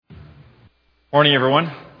Morning, everyone.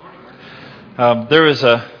 There was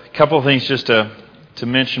a couple of things just to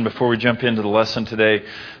mention before we jump into the lesson today.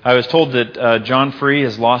 I was told that John Free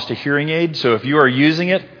has lost a hearing aid, so if you are using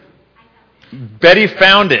it, Betty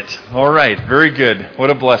found it. All right, very good. What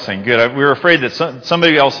a blessing. Good. We were afraid that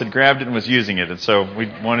somebody else had grabbed it and was using it, and so we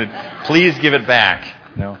wanted, please give it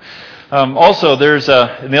back. No. Also, there's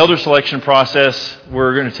in the elder selection process,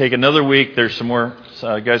 we're going to take another week. There's some more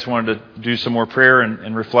guys wanted to do some more prayer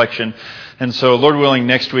and reflection. And so, Lord willing,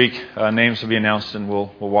 next week, names will be announced, and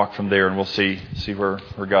we'll walk from there, and we'll see where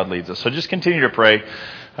God leads us. So just continue to pray.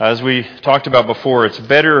 As we talked about before, it's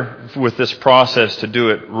better with this process to do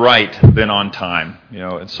it right than on time.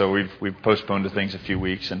 And so we've postponed the things a few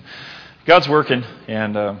weeks, and God's working,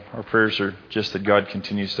 and our prayers are just that God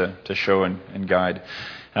continues to show and guide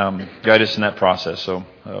us in that process. So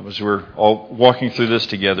as we're all walking through this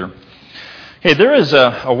together. Hey, there is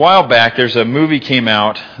a while back, there's a movie came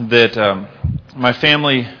out that my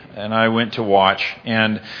family and I went to watch,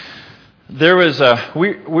 and there was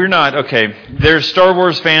we're not, okay, there's Star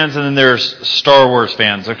Wars fans and then there's Star Wars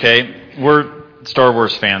fans, okay? We're Star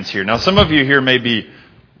Wars fans here. Now, some of you here may be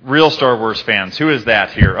real Star Wars fans. Who is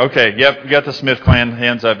that here? Okay, yep, you got the Smith clan,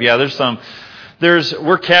 hands up. Yeah, there's some.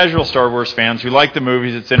 We're casual Star Wars fans. We like the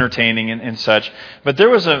movies. It's entertaining and such. But there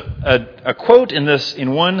was a quote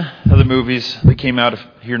in one of the movies that came out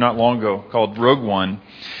here not long ago called Rogue One.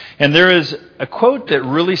 And there is a quote that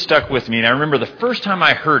really stuck with me. And I remember the first time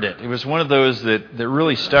I heard it. It was one of those that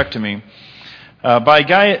really stuck to me. By a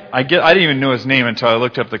guy, I didn't even know his name until I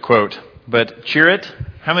looked up the quote. But Chirrut,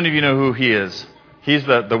 how many of you know who he is? He's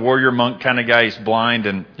the warrior monk kind of guy. He's blind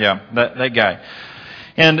and yeah, that guy.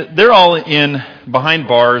 And they're all behind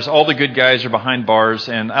bars. All the good guys are behind bars,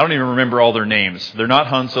 and I don't even remember all their names. They're not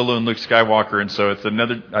Han Solo and Luke Skywalker, and so it's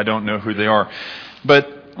I don't know who they are.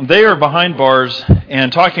 But they are behind bars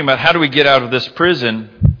and talking about how do we get out of this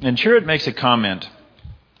prison. And Chirrut makes a comment.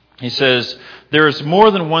 He says, "There is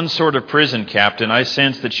more than one sort of prison, Captain. I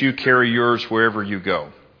sense that you carry yours wherever you go."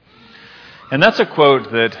 And that's a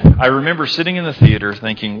quote that I remember sitting in the theater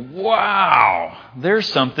thinking, wow, there's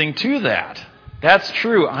something to that. That's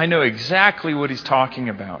true. I know exactly what he's talking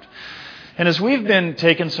about. And as we've been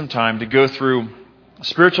taking some time to go through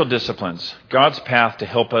spiritual disciplines, God's path to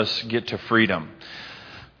help us get to freedom,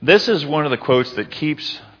 this is one of the quotes that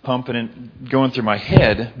keeps pumping and going through my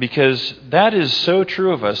head because that is so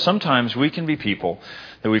true of us. Sometimes we can be people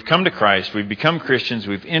that we've come to Christ, we've become Christians,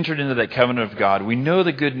 we've entered into that covenant of God, we know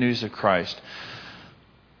the good news of Christ.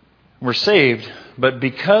 We're saved, but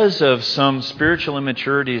because of some spiritual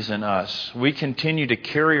immaturities in us, we continue to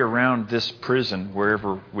carry around this prison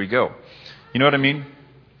wherever we go. You know what I mean?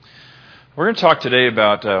 We're going to talk today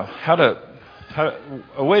about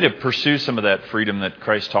a way to pursue some of that freedom that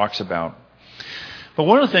Christ talks about. But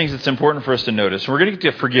one of the things that's important for us to notice, we're going to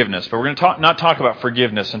get to forgiveness, but we're going to not talk about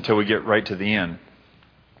forgiveness until we get right to the end.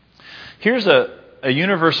 Here's a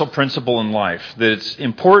universal principle in life that it's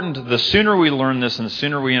important. The sooner we learn this and the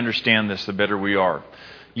sooner we understand this, the better we are.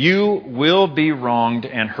 You will be wronged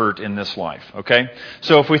and hurt in this life, okay?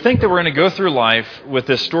 So if we think that we're going to go through life with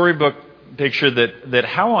this storybook picture that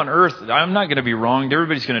how on earth, I'm not going to be wronged,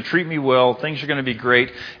 everybody's going to treat me well, things are going to be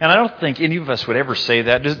great, and I don't think any of us would ever say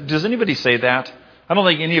that. Does anybody say that? I don't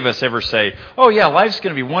think any of us ever say, oh yeah, life's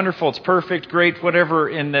going to be wonderful, it's perfect, great, whatever,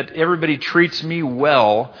 and that everybody treats me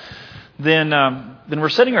well. Then we're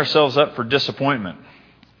setting ourselves up for disappointment.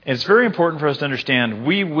 And it's very important for us to understand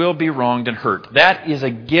we will be wronged and hurt. That is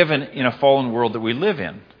a given in a fallen world that we live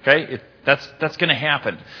in. Okay, that's going to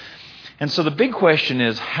happen. And so the big question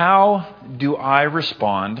is, how do I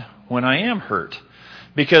respond when I am hurt?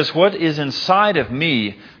 Because what is inside of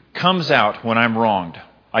me comes out when I'm wronged.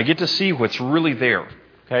 I get to see what's really there.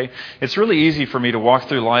 Okay? It's really easy for me to walk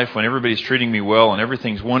through life when everybody's treating me well and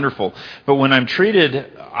everything's wonderful. But when I'm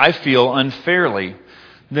treated, I feel unfairly,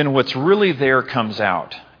 then what's really there comes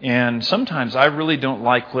out. And sometimes I really don't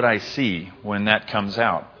like what I see when that comes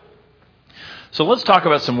out. So let's talk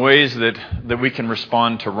about some ways that we can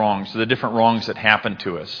respond to wrongs, to the different wrongs that happen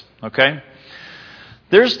to us. Okay?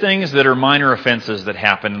 There's things that are minor offenses that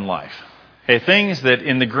happen in life. Okay, things that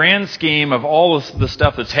in the grand scheme of all of the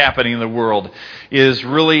stuff that's happening in the world is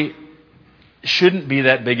really shouldn't be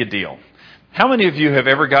that big a deal. How many of you have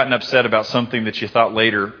ever gotten upset about something that you thought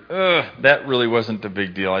later, that really wasn't a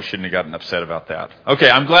big deal, I shouldn't have gotten upset about that? Okay,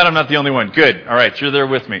 I'm glad I'm not the only one. Good. All right, you're there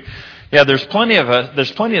with me. Yeah, there's plenty of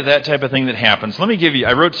that type of thing that happens. Let me give you,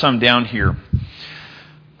 I wrote some down here.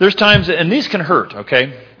 There's times, and these can hurt,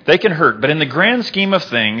 okay? They can hurt, but in the grand scheme of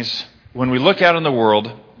things, when we look out in the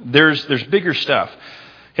world, there's bigger stuff.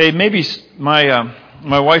 Hey, maybe my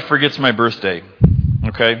wife forgets my birthday.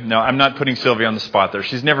 Okay? Now, I'm not putting Sylvia on the spot there.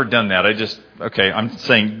 She's never done that. I'm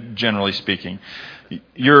saying generally speaking.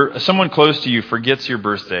 Someone close to you forgets your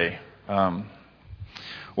birthday.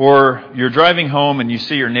 Or you're driving home and you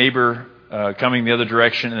see your neighbor coming the other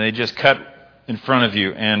direction and they just cut in front of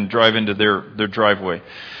you and drive into their driveway.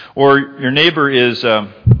 Or your neighbor is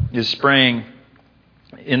spraying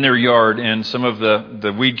in their yard and some of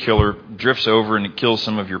the weed killer drifts over and it kills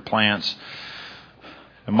some of your plants.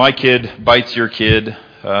 And my kid bites your kid.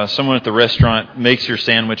 Someone at the restaurant makes your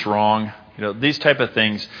sandwich wrong. These type of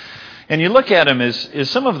things. And you look at them as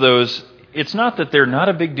some of those, it's not that they're not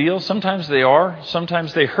a big deal. Sometimes they are.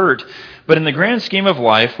 Sometimes they hurt. But in the grand scheme of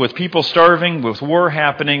life, with people starving, with war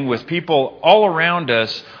happening, with people all around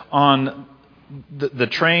us on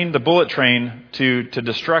the bullet train to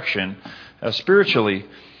destruction, spiritually,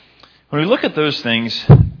 when we look at those things,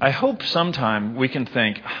 I hope sometime we can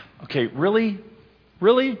think, okay, really?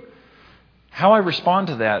 Really? How I respond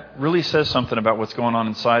to that really says something about what's going on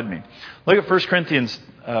inside me. Look at 1 Corinthians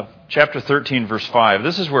chapter 13, verse 5.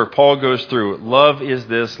 This is where Paul goes through, love is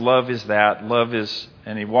this, love is that, love is,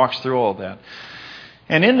 and he walks through all that.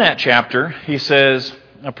 And in that chapter, he says,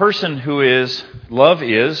 a person who love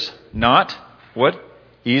is not, what?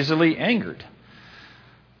 Easily angered.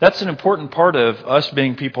 That's an important part of us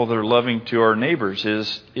being people that are loving to our neighbors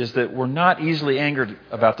is that we're not easily angered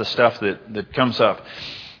about the stuff that comes up.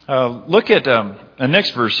 Look at the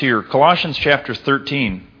next verse here, Colossians chapter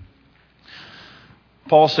 13.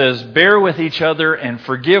 Paul says, bear with each other and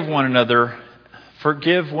forgive one another.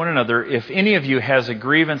 Forgive one another if any of you has a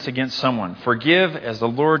grievance against someone. Forgive as the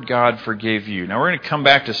Lord God forgave you. Now we're going to come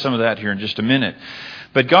back to some of that here in just a minute.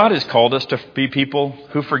 But God has called us to be people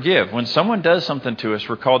who forgive. When someone does something to us,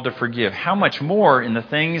 we're called to forgive. How much more in the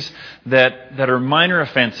things that are minor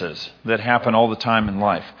offenses that happen all the time in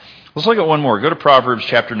life? Let's look at one more. Go to Proverbs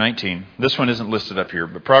chapter 19. This one isn't listed up here,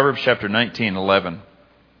 but Proverbs chapter 19:11.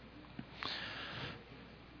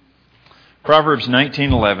 Proverbs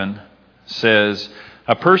 19:11 says,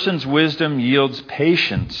 a person's wisdom yields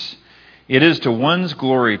patience. It is to one's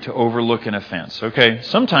glory to overlook an offense. Okay,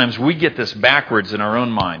 sometimes we get this backwards in our own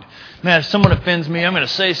mind. Man, if someone offends me, I'm going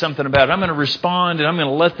to say something about it. I'm going to respond and I'm going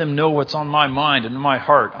to let them know what's on my mind and in my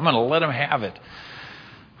heart. I'm going to let them have it.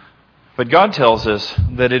 But God tells us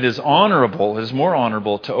that it is more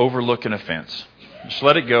honorable to overlook an offense. Just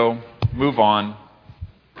let it go, move on,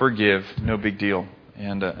 forgive, no big deal,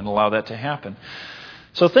 and allow that to happen.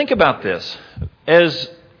 So think about this. As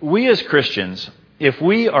Christians, if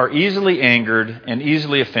we are easily angered and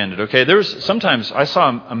easily offended, okay, sometimes I saw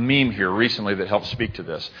a meme here recently that helped speak to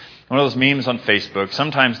this. One of those memes on Facebook.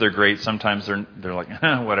 Sometimes they're great, sometimes they're like,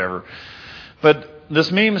 whatever. But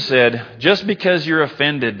this meme said, just because you're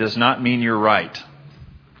offended does not mean you're right.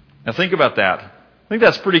 Now think about that. I think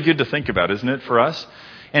that's pretty good to think about, isn't it, for us?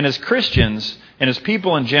 And as Christians, and as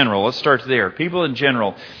people in general, let's start there. People in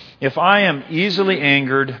general, if I am easily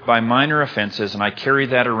angered by minor offenses and I carry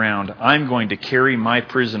that around, I'm going to carry my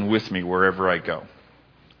prison with me wherever I go.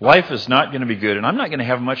 Life is not going to be good, and I'm not going to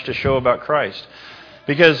have much to show about Christ.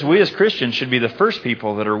 Because we as Christians should be the first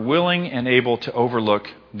people that are willing and able to overlook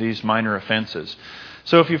these minor offenses.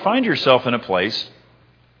 So if you find yourself in a place,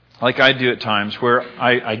 like I do at times, where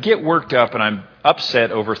I get worked up and I'm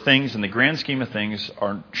upset over things in the grand scheme of things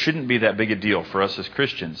shouldn't be that big a deal for us as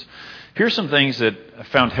Christians. Here's some things that I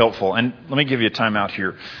found helpful, and let me give you a time out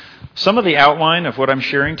here. Some of the outline of what I'm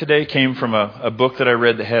sharing today came from a book that I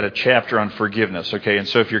read that had a chapter on forgiveness. Okay, and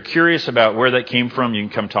so if you're curious about where that came from, you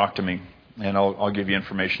can come talk to me, and I'll give you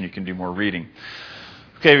information. You can do more reading.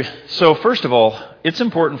 Okay, so first of all, it's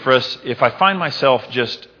important for us, if I find myself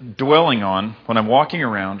just dwelling on, when I'm walking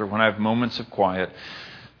around or when I have moments of quiet,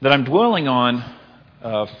 that I'm dwelling on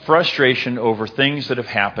frustration over things that have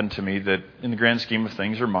happened to me that in the grand scheme of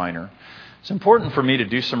things are minor. It's important for me to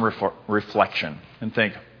do some reflection and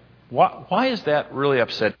think, why is that really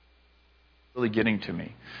upset, really getting to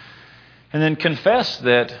me? And then confess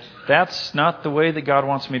that that's not the way that God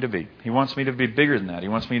wants me to be. He wants me to be bigger than that. He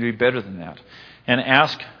wants me to be better than that. And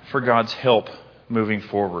ask for God's help moving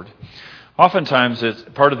forward. Oftentimes,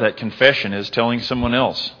 part of that confession is telling someone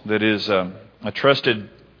else that is a trusted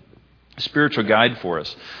spiritual guide for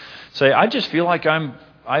us. Say, I just feel like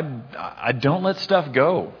I don't let stuff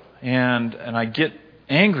go, and I get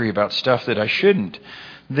angry about stuff that I shouldn't.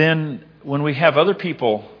 Then when we have other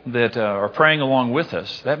people that are praying along with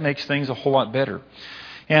us, that makes things a whole lot better.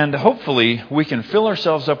 And hopefully we can fill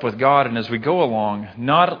ourselves up with God, and as we go along,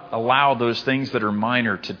 not allow those things that are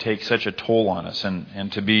minor to take such a toll on us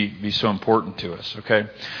and to be so important to us. Okay?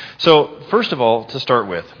 So first of all, to start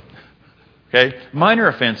with, Okay? Minor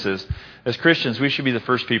offenses, as Christians, we should be the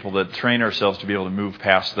first people that train ourselves to be able to move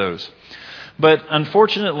past those. But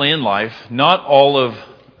unfortunately in life, not all of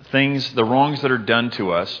the wrongs that are done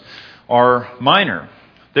to us are minor.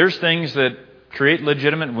 There's things that create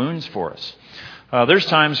legitimate wounds for us. There's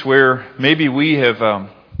times where maybe we have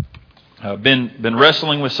been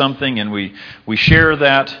wrestling with something, and we share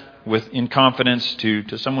that in confidence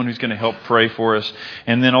to someone who's going to help pray for us,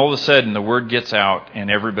 and then all of a sudden the word gets out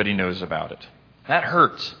and everybody knows about it. That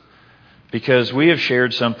hurts because we have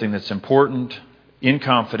shared something that's important in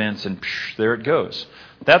confidence, and there it goes.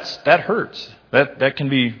 That hurts. That can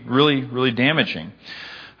be really, really damaging.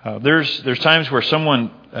 There's times where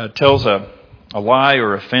someone tells a lie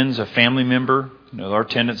or offends a family member. Our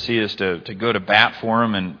tendency is to go to bat for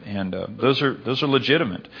them, and those are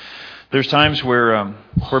legitimate. There's times where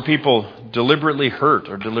people deliberately hurt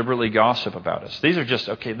or deliberately gossip about us. These are just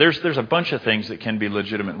okay. There's a bunch of things that can be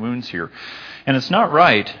legitimate wounds here, and it's not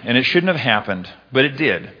right, and it shouldn't have happened, but it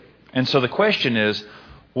did. And so the question is,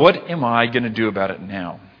 what am I going to do about it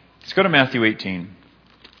now? Let's go to Matthew 18,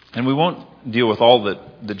 and we won't deal with all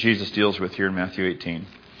that Jesus deals with here in Matthew 18.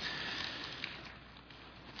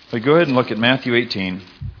 But go ahead and look at Matthew 18.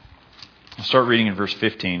 I'll start reading in verse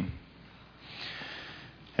 15.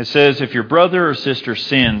 It says, "If your brother or sister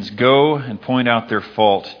sins, go and point out their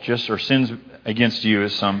fault, or sins against you,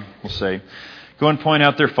 as some will say. Go and point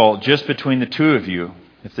out their fault just between the two of you.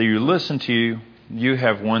 If they listen to you, you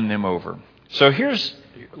have won them over." So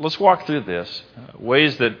let's walk through this,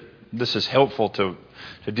 ways that this is helpful to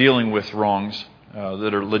dealing with wrongs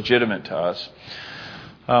that are legitimate to us.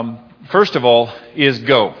 First of all is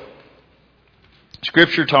go.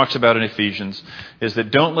 Scripture talks about in Ephesians is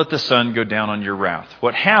that don't let the sun go down on your wrath.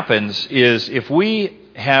 What happens is if we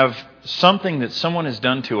have something that someone has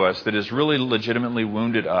done to us that has really legitimately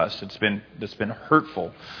wounded us, that's been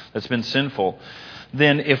hurtful, that's been sinful,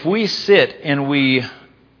 then if we sit and we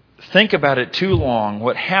think about it too long,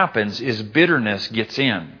 what happens is bitterness gets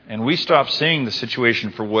in, and we stop seeing the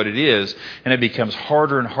situation for what it is, and it becomes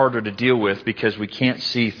harder and harder to deal with because we can't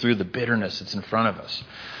see through the bitterness that's in front of us.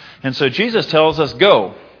 And so Jesus tells us,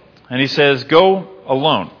 go. And he says, go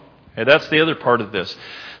alone. Okay, that's the other part of this.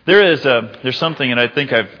 There's something, and I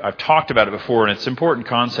think I've talked about it before, and it's an important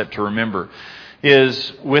concept to remember,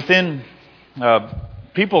 is within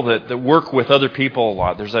people that work with other people a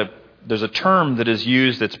lot, there's a term that is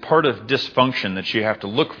used that's part of dysfunction that you have to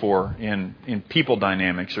look for in people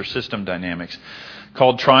dynamics or system dynamics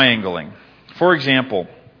called triangling. For example,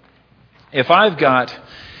 if I've got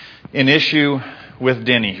an issue with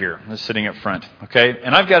Denny here, that's sitting up front, okay,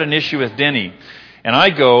 and I've got an issue with Denny, and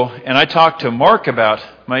I go and I talk to Mark about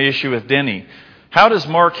my issue with Denny, how does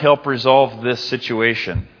Mark help resolve this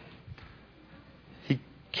situation? He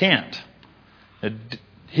can't.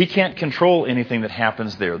 He can't control anything that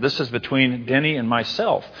happens there. This is between Denny and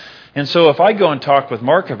myself. And so if I go and talk with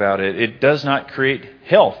Mark about it, it does not create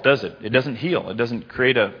health, does it? It doesn't heal. It doesn't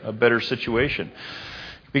create a better situation.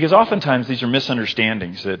 Because oftentimes these are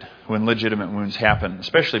misunderstandings that when legitimate wounds happen,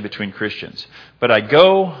 especially between Christians. But I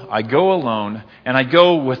go alone, and I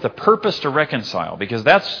go with the purpose to reconcile, because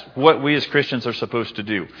that's what we as Christians are supposed to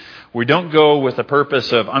do. We don't go with the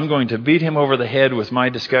purpose of, I'm going to beat him over the head with my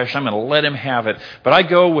discussion, I'm going to let him have it. But I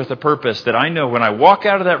go with the purpose that I know when I walk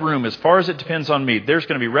out of that room, as far as it depends on me, there's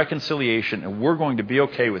going to be reconciliation, and we're going to be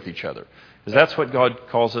okay with each other. Because that's what God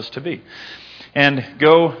calls us to be. And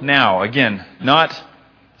go now. Again,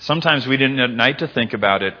 sometimes we didn't at night to think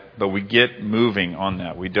about it, but we get moving on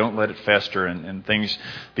that. We don't let it fester, and things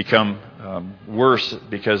become worse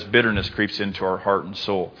because bitterness creeps into our heart and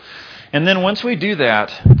soul. And then once we do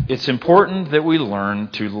that, it's important that we learn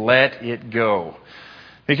to let it go.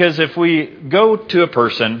 Because if we go to a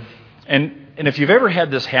person, and if you've ever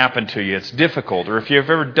had this happen to you, it's difficult. Or if you've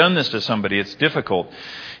ever done this to somebody, it's difficult.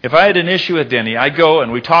 If I had an issue with Denny, I go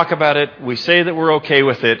and we talk about it, we say that we're okay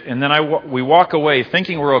with it, and then we walk away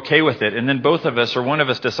thinking we're okay with it, and then both of us or one of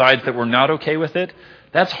us decides that we're not okay with it.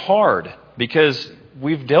 That's hard because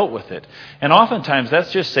we've dealt with it. And oftentimes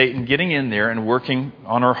that's just Satan getting in there and working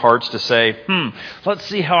on our hearts to say, let's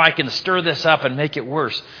see how I can stir this up and make it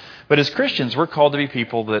worse. But as Christians, we're called to be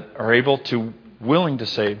people that are willing to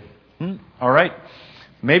say, all right,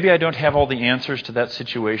 maybe I don't have all the answers to that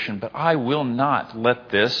situation, but I will not let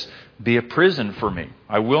this be a prison for me.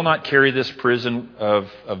 I will not carry this prison of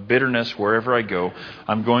bitterness wherever I go.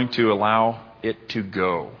 I'm going to allow it to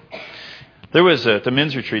go. There was at the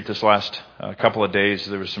men's retreat this last couple of days,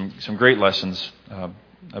 there was some great lessons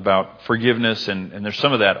about forgiveness, and there's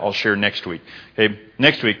some of that I'll share next week. Okay,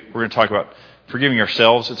 next week we're going to talk about forgiving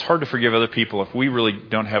ourselves. It's hard to forgive other people if we really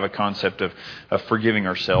don't have a concept of forgiving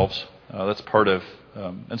ourselves. That's part of,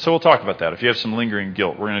 and so we'll talk about that. If you have some lingering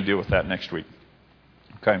guilt, we're going to deal with that next week.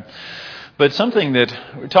 Okay. But something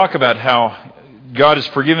that we talk about how God has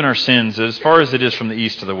forgiven our sins as far as it is from the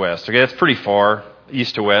east to the west. Okay, that's pretty far,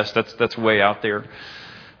 east to west. That's way out there.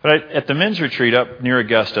 But at the men's retreat up near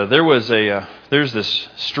Augusta, there's this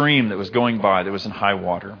stream that was going by that was in high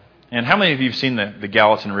water. And how many of you have seen the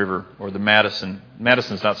Gallatin River or the Madison?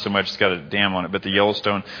 Madison's not so much; it's got a dam on it, but the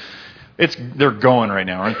Yellowstone. They're going right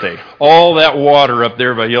now, aren't they? All that water up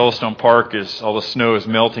there by Yellowstone Park all the snow is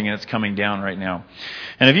melting and it's coming down right now.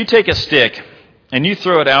 And if you take a stick and you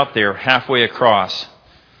throw it out there halfway across,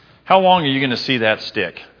 how long are you going to see that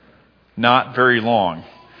stick? Not very long.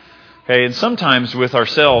 Okay, and sometimes with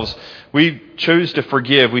ourselves, we choose to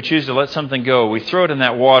forgive. We choose to let something go. We throw it in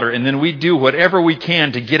that water, and then we do whatever we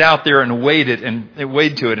can to get out there and wade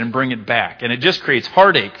to it and bring it back. And it just creates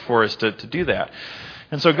heartache for us to do that.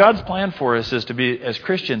 And so God's plan for us is to be, as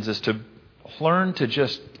Christians, is to learn to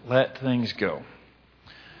just let things go.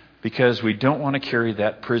 Because we don't want to carry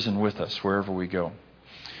that prison with us wherever we go.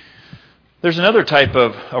 There's another type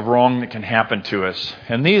of wrong that can happen to us.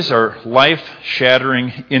 And these are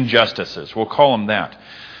life-shattering injustices. We'll call them that.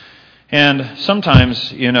 And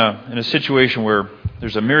sometimes in a situation where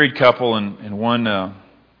there's a married couple and one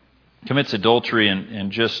commits adultery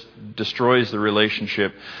and just destroys the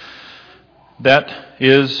relationship, that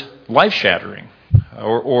is life-shattering.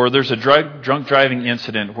 Or there's a drunk driving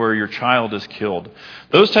incident where your child is killed.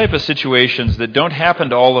 Those type of situations that don't happen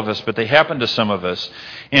to all of us, but they happen to some of us.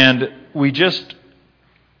 And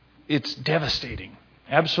it's devastating.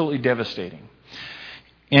 Absolutely devastating.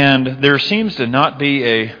 And there seems to not be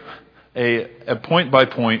a point by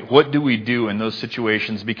point, what do we do in those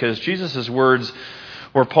situations? Because Jesus' words,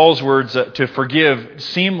 or Paul's words to forgive,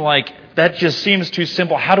 seem like that just seems too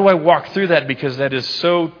simple. How do I walk through that? Because that is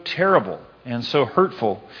so terrible and so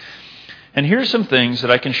hurtful. And here's some things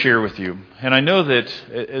that I can share with you. And I know that,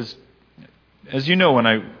 as you know, when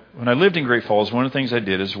I lived in Great Falls, one of the things I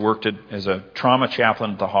did is worked as a trauma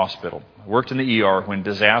chaplain at the hospital. I worked in the ER when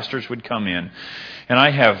disasters would come in. And I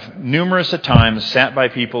have numerous times sat by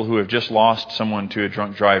people who have just lost someone to a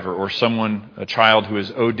drunk driver or a child who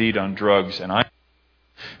is OD'd on drugs.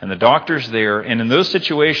 And the doctor's there. And in those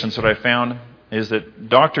situations, what I found is that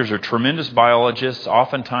doctors are tremendous biologists.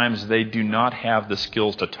 Oftentimes, they do not have the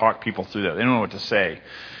skills to talk people through that. They don't know what to say.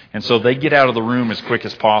 And so they get out of the room as quick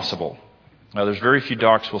as possible. Now, there's very few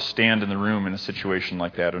docs who will stand in the room in a situation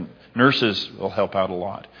like that. And nurses will help out a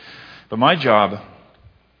lot. But my job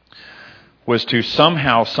was to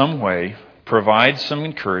somehow, some way, provide some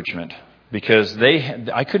encouragement. Because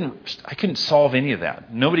I couldn't solve any of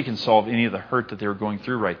that. Nobody can solve any of the hurt that they were going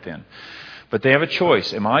through right then. But they have a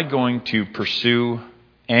choice. Am I going to pursue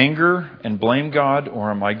anger and blame God,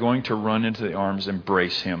 or am I going to run into the arms,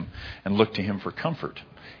 embrace Him, and look to Him for comfort?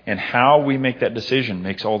 And how we make that decision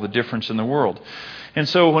makes all the difference in the world. And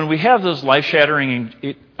so when we have those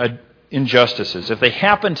life-shattering injustices, if they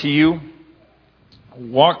happen to you,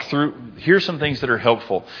 walk through. Here's some things that are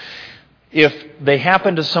helpful. If they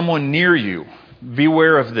happen to someone near you,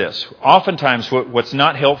 beware of this. Oftentimes what's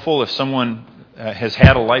not helpful if someone has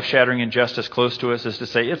had a life-shattering injustice close to us is to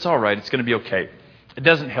say, it's all right, it's going to be okay. It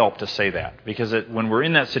doesn't help to say that, because when we're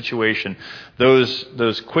in that situation,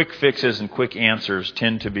 those quick fixes and quick answers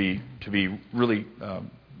tend to be really,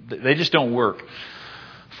 they just don't work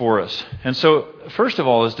for us. And so, first of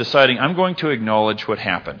all, is deciding I'm going to acknowledge what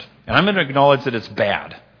happened. And I'm going to acknowledge that it's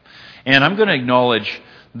bad. And I'm going to acknowledge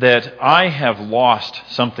that I have lost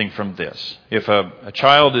something from this. If a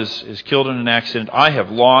child is killed in an accident, I have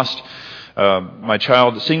lost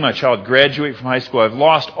seeing my child graduate from high school. I've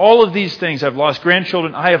lost all of these things. I've lost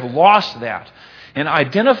grandchildren. I have lost that. And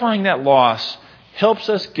identifying that loss helps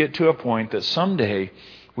us get to a point that someday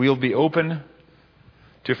we'll be open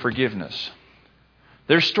to forgiveness.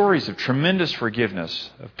 There's stories of tremendous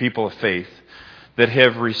forgiveness of people of faith that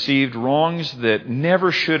have received wrongs that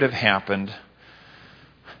never should have happened,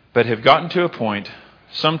 but have gotten to a point,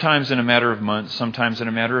 sometimes in a matter of months, sometimes in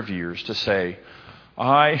a matter of years, to say,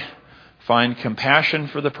 I find compassion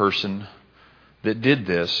for the person that did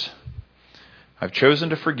this. I've chosen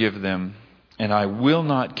to forgive them, and I will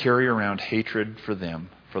not carry around hatred for them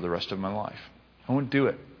for the rest of my life. I won't do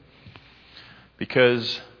it.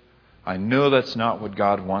 Because I know that's not what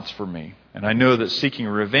God wants for me. And I know that seeking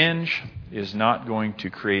revenge is not going to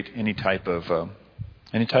create any type of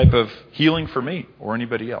healing for me or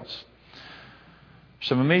anybody else.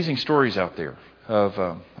 Some amazing stories out there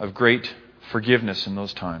of great forgiveness in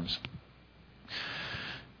those times.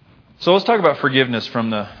 So let's talk about forgiveness from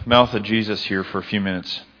the mouth of Jesus here for a few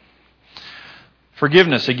minutes.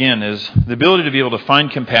 Forgiveness, again, is the ability to be able to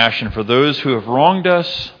find compassion for those who have wronged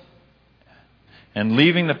us and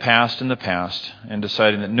leaving the past in the past and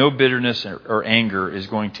deciding that no bitterness or anger is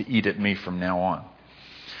going to eat at me from now on.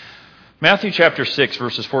 Matthew chapter 6,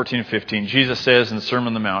 verses 14 and 15, Jesus says in the Sermon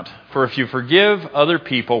on the Mount, "For if you forgive other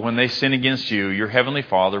people when they sin against you, your heavenly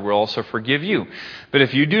Father will also forgive you. But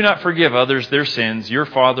if you do not forgive others their sins, your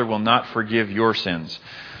Father will not forgive your sins."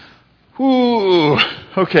 Ooh,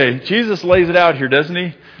 okay, Jesus lays it out here, doesn't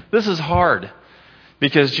he? This is hard.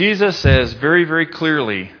 Because Jesus says very, very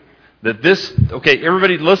clearly that this, okay,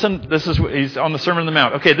 everybody listen, he's on the Sermon on the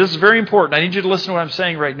Mount. Okay, this is very important. I need you to listen to what I'm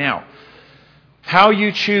saying right now. How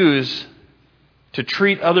you choose to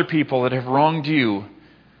treat other people that have wronged you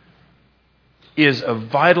is of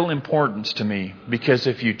vital importance to me. Because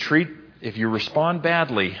if you respond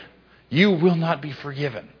badly, you will not be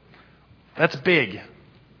forgiven. That's big.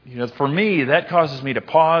 For me, that causes me to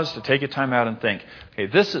pause, to take a time out and think, okay,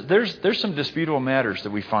 there's some disputable matters that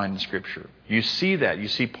we find in Scripture. You see that. You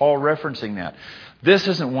see Paul referencing that. This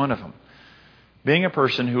isn't one of them. Being a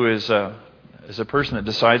person who is a person that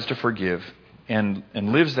decides to forgive and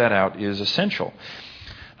lives that out is essential.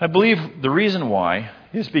 I believe the reason why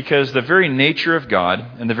is because the very nature of God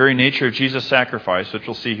and the very nature of Jesus' sacrifice, which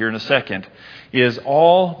we'll see here in a second, is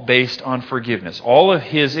all based on forgiveness. All of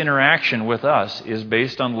His interaction with us is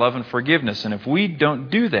based on love and forgiveness. And if we don't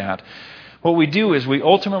do that, what we do is we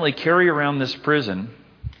ultimately carry around this prison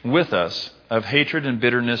with us of hatred and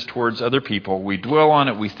bitterness towards other people. We dwell on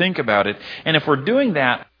it, we think about it. And if we're doing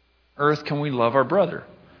that, on earth can we love our brother?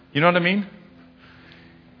 You know what I mean?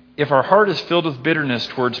 If our heart is filled with bitterness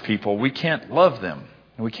towards people, we can't love them.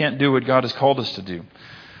 And we can't do what God has called us to do.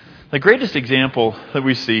 The greatest example that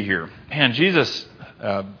we see here, man, Jesus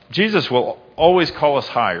will always call us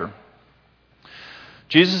higher.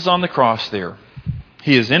 Jesus is on the cross there.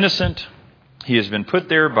 He is innocent. He has been put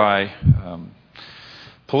there by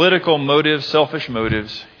political motives, selfish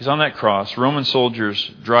motives. He's on that cross. Roman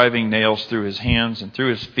soldiers driving nails through His hands and through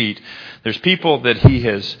His feet. There's people that He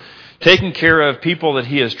has taken care of, people that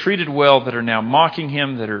He has treated well that are now mocking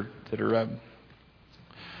Him, they're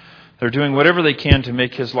doing whatever they can to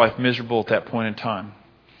make His life miserable at that point in time.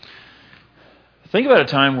 Think about a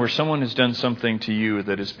time where someone has done something to you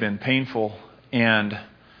that has been painful and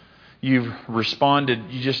you've responded.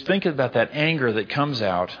 You just think about that anger that comes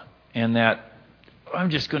out and that, I'm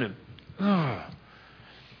just going to...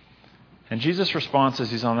 And Jesus' response as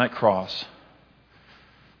He's on that cross,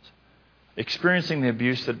 experiencing the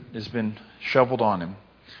abuse that has been shoveled on Him,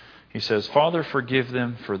 He says, "Father, forgive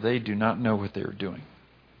them, for they do not know what they are doing."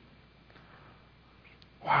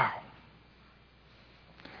 Wow.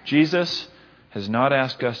 Jesus has not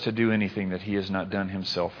asked us to do anything that He has not done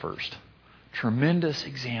Himself first. Tremendous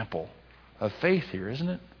example of faith here, isn't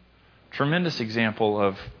it? Tremendous example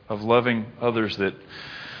of loving others that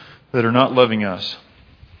are not loving us.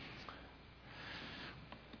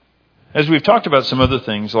 As we've talked about some other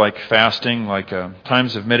things like fasting, like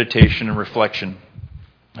times of meditation and reflection,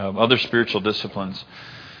 other spiritual disciplines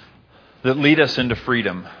that lead us into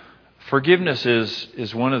freedom, forgiveness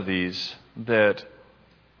is one of these that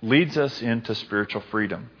leads us into spiritual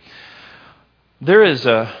freedom. There's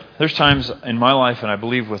times in my life, and I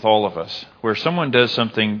believe with all of us, where someone does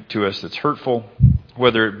something to us that's hurtful,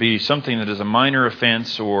 whether it be something that is a minor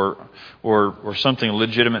offense or something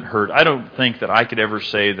legitimate hurt. I don't think that I could ever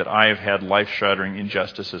say that I have had life-shattering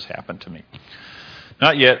injustices happen to me.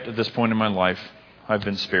 Not yet at this point in my life. I've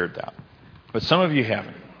been spared that. But some of you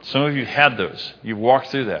haven't. Some of you had those. You've walked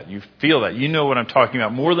through that. You feel that. You know what I'm talking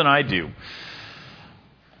about more than I do.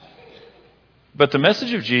 But the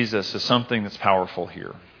message of Jesus is something that's powerful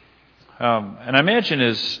here. And I imagine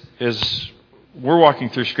as we're walking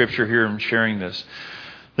through Scripture here and sharing this,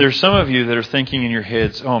 there's some of you that are thinking in your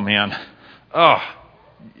heads, oh man, how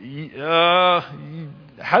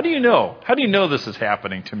do you know? How do you know this is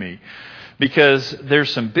happening to me? Because there's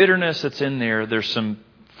some bitterness that's in there. There's some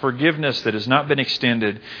forgiveness that has not been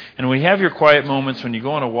extended. And when you have your quiet moments, when you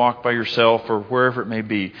go on a walk by yourself or wherever it may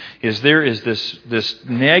be, there is this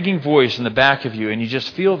nagging voice in the back of you, and you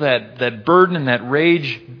just feel that burden and that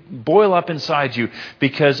rage boil up inside you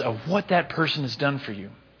because of what that person has done for you.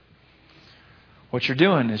 What you're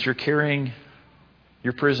doing is you're carrying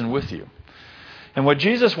your prison with you. And what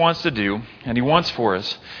Jesus wants to do, and He wants for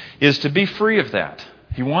us, is to be free of that.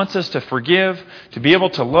 He wants us to forgive, to be able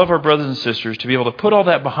to love our brothers and sisters, to be able to put all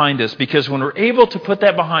that behind us. Because when we're able to put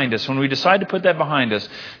that behind us, when we decide to put that behind us,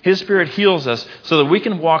 His Spirit heals us so that we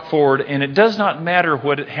can walk forward. And it does not matter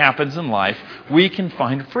what happens in life. We can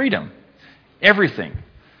find freedom. Everything.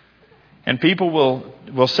 And people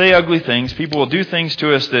will say ugly things. People will do things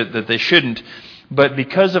to us that they shouldn't. But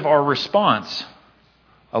because of our response,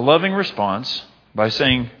 a loving response, by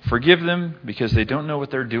saying, forgive them because they don't know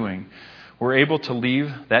what they're doing, we're able to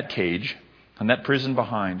leave that cage and that prison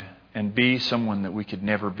behind and be someone that we could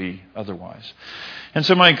never be otherwise. And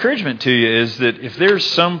so my encouragement to you is that if there's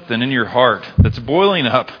something in your heart that's boiling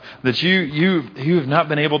up that you have not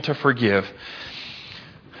been able to forgive,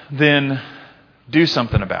 then do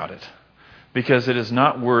something about it, because it is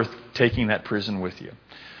not worth taking that prison with you.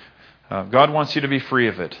 God wants you to be free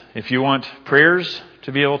of it. If you want prayers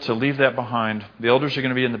to be able to leave that behind, the elders are going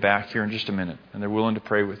to be in the back here in just a minute, and they're willing to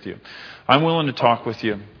pray with you. I'm willing to talk with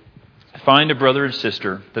you. Find a brother and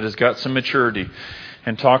sister that has got some maturity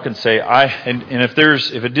and talk and say,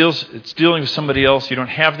 if it's dealing with somebody else, you don't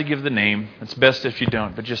have to give the name. It's best if you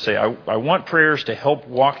don't, but just say, I want prayers to help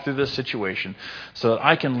walk through this situation so that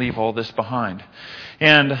I can leave all this behind.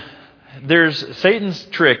 And Satan's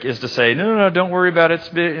trick is to say, no, don't worry about it.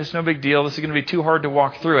 It's no big deal. This is going to be too hard to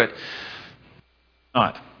walk through it.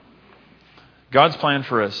 Not. God's plan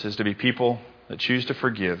for us is to be people that choose to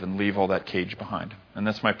forgive and leave all that cage behind. And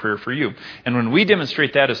that's my prayer for you. And when we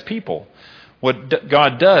demonstrate that as people, what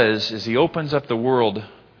God does is He opens up the world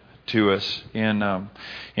to us in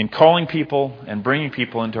calling people and bringing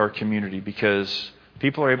people into our community, because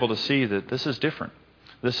people are able to see that this is different.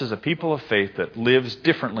 This is a people of faith that lives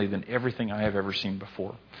differently than everything I have ever seen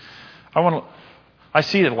before. I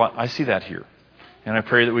see that here. And I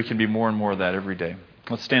pray that we can be more and more of that every day.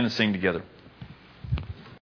 Let's stand and sing together.